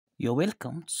You're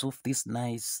welcome to solve this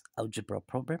nice algebra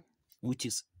problem, which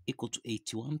is equal to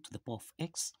 81 to the power of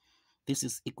x. This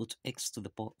is equal to x to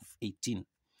the power of 18.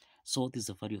 So this is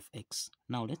the value of x.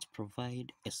 Now let's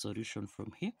provide a solution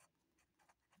from here.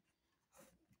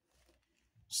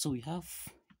 So we have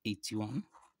 81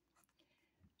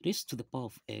 raised to the power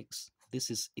of x. This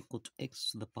is equal to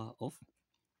x to the power of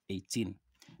 18.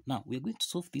 Now we're going to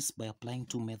solve this by applying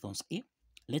two methods here.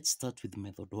 Let's start with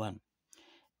method 1.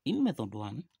 In method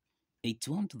 1,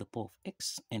 81 to the power of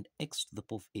x and x to the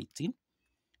power of 18.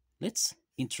 Let's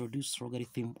introduce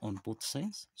logarithm on both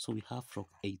sides. So we have log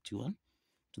 81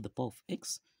 to the power of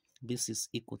x. This is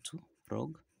equal to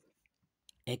log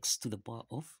x to the power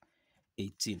of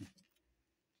 18.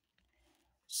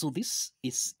 So this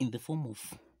is in the form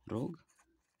of log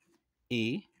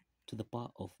a to the power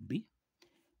of b,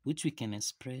 which we can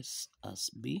express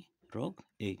as b log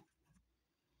a.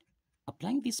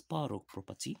 Applying this power log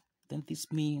property, then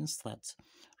this means that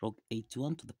log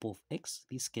 81 to the power of x,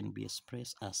 this can be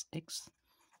expressed as x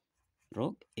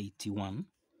log 81.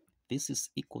 This is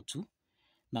equal to,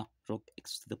 now log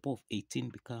x to the power of 18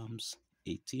 becomes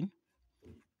 18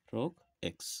 log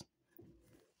x.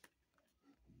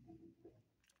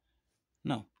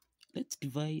 Now let's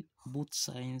divide both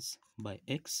sides by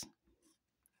x,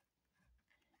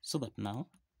 so that now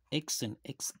x and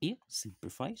x here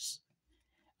simplifies,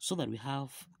 so that we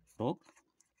have log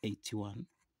 81.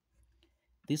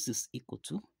 This is equal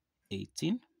to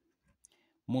 18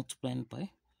 multiplied by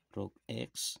log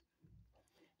x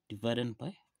divided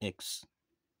by x.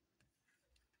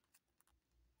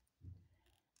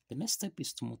 The next step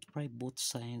is to multiply both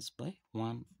sides by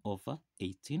 1 over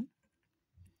 18,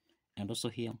 and also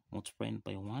here multiplying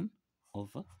by 1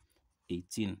 over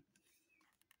 18.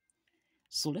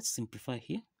 So let's simplify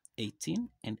here. 18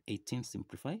 and 18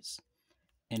 simplifies,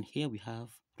 and here we have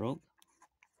log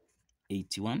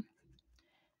 81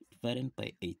 divided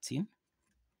by 18.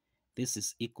 This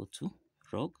is equal to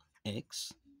log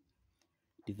x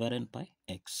divided by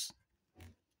x.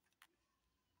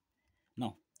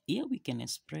 Now here we can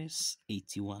express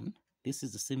 81. This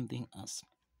is the same thing as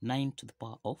 9 to the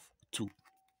power of 2.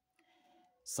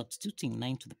 Substituting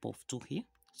 9 to the power of 2 here,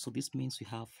 so this means we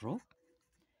have log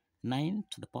 9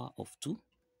 to the power of 2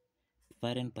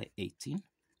 divided by 18.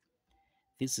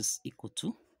 This is equal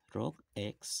to log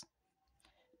x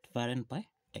divided by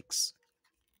x.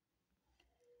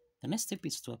 The next step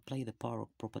is to apply the power log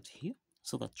property here,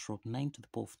 so that log 9 to the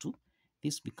power of 2,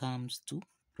 this becomes 2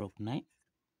 log 9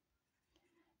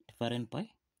 divided by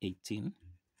 18.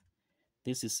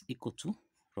 This is equal to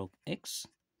log x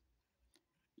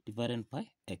divided by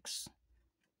x.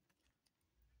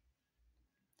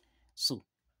 So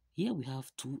here we have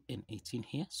 2 and 18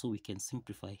 here, so we can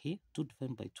simplify here. 2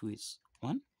 divided by 2 is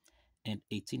 1, and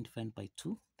 18 divided by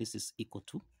 2, this is equal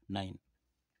to 9.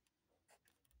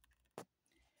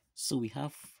 So we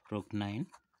have log 9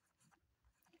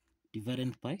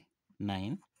 divided by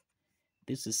 9.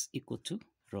 This is equal to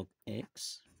log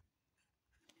x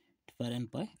divided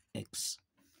by x.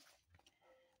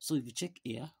 So if you check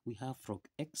here, we have log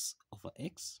x over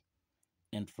x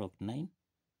and log 9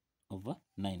 over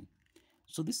 9.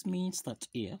 So this means that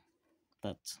here,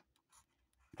 that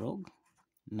log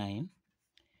 9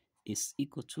 is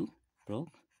equal to log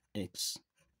x.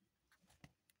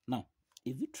 Now,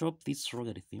 if we drop this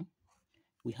logarithm,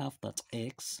 we have that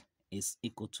x is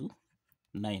equal to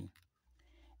 9.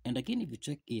 And again, if you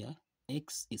check here,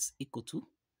 x is equal to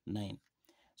 9.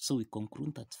 So we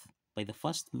conclude that by the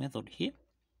first method here,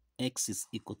 x is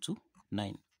equal to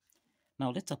 9.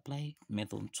 Now let's apply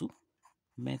method 2.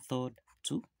 Method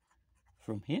 2,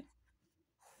 from here,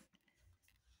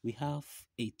 we have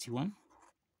 81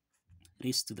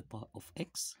 raised to the power of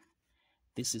x.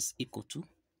 This is equal to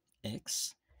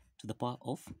x to the power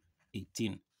of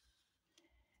 18.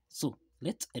 So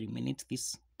let's eliminate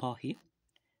this power here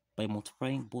by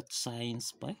multiplying both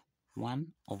sides by 1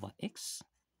 over x.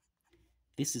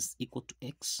 This is equal to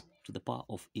x to the power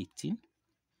of 18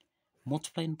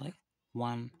 multiplied by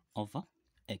 1 over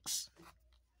x.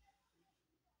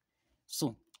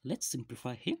 So let's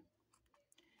simplify here,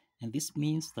 and this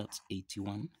means that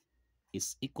 81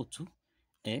 is equal to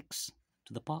x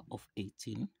to the power of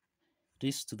 18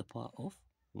 raised to the power of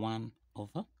 1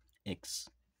 over x.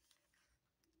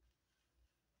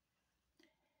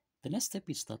 The next step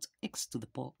is that x to the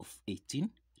power of 18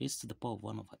 raised to the power of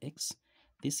 1 over x.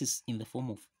 This is in the form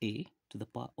of a to the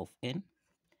power of n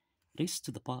raised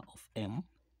to the power of m,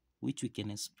 which we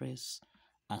can express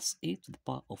as a to the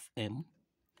power of m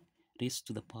raised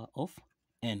to the power of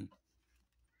n.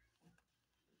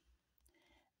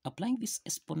 Applying this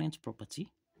exponent property,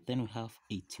 then we have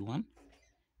 81.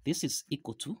 This is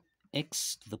equal to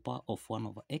x to the power of 1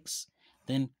 over x,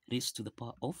 then raised to the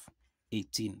power of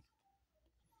 18.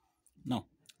 Now,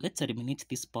 let's eliminate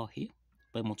this power here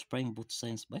by multiplying both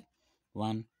signs by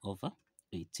 1 over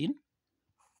 18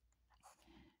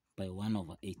 by 1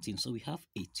 over 18. So we have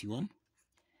 81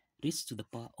 raised to the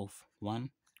power of 1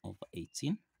 over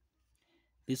 18.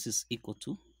 This is equal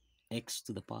to x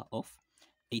to the power of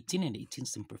 18, and 18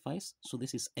 simplifies. So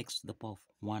this is x to the power of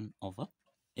 1 over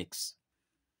x.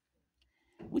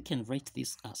 We can write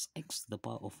this as x to the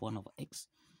power of 1 over x.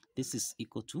 This is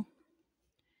equal to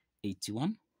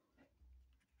 81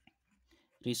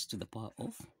 raised to the power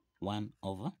of 1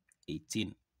 over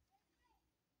 18.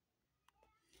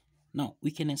 Now,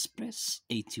 we can express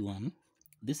 81.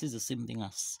 This is the same thing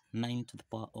as 9 to the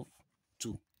power of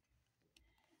 2.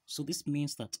 So this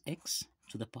means that x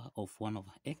to the power of 1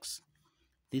 over x,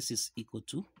 this is equal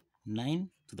to 9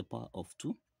 to the power of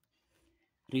 2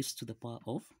 raised to the power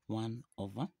of 1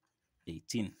 over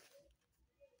 18.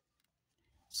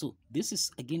 So this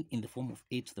is again in the form of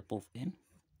a to the power of n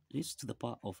raised to the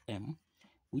power of m,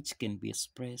 which can be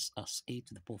expressed as a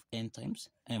to the power of n times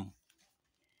m.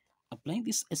 Applying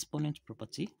this exponent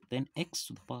property, then x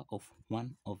to the power of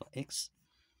 1 over x,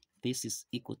 this is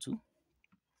equal to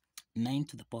 9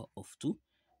 to the power of 2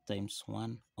 times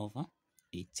 1 over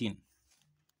 18.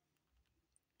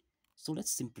 So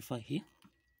let's simplify here.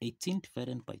 18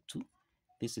 divided by 2,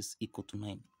 this is equal to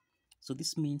 9. So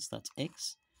this means that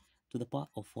x to the power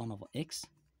of 1 over x,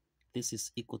 this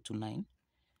is equal to 9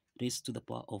 raised to the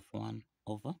power of 1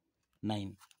 over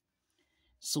 9.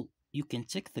 So you can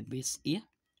check the base here,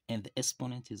 and the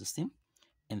exponent is the same,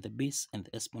 and the base and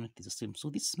the exponent is the same.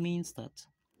 So this means that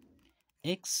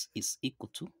x is equal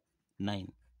to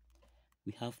 9.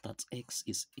 We have that x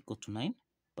is equal to 9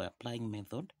 by applying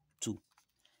method 2.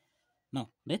 Now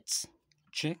let's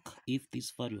check if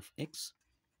this value of x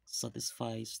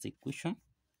satisfies the equation,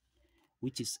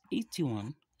 which is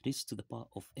 81 raised to the power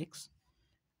of x.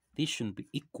 This should be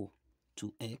equal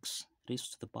to x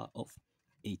raised to the power of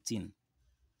 18.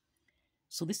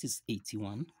 So this is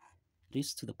 81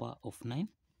 raised to the power of 9.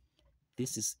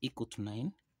 This is equal to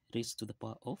 9 raised to the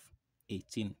power of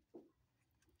 18.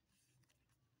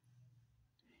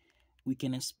 We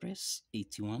can express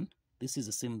 81. This is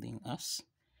the same thing as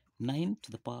 9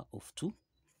 to the power of 2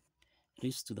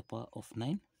 raised to the power of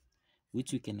 9,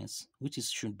 which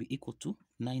should be equal to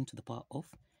 9 to the power of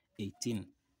 18.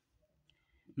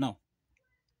 Now,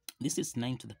 this is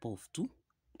 9 to the power of 2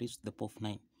 raised to the power of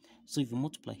 9. So if you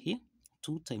multiply here,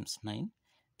 2 times 9,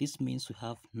 this means we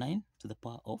have 9 to the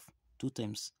power of 2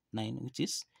 times 9, which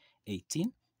is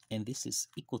 18, and this is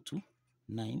equal to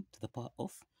 9 to the power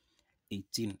of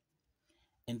 18.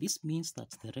 And this means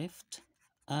that the left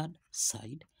hand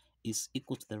side is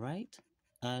equal to the right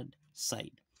hand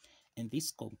side. And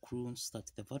this concludes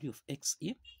that the value of x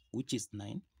here, which is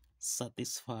 9,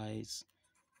 satisfies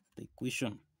the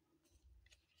equation.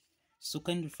 So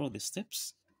kindly follow the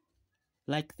steps,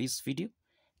 like this video,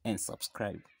 and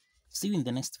subscribe. See you in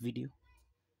the next video.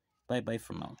 Bye bye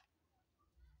for now.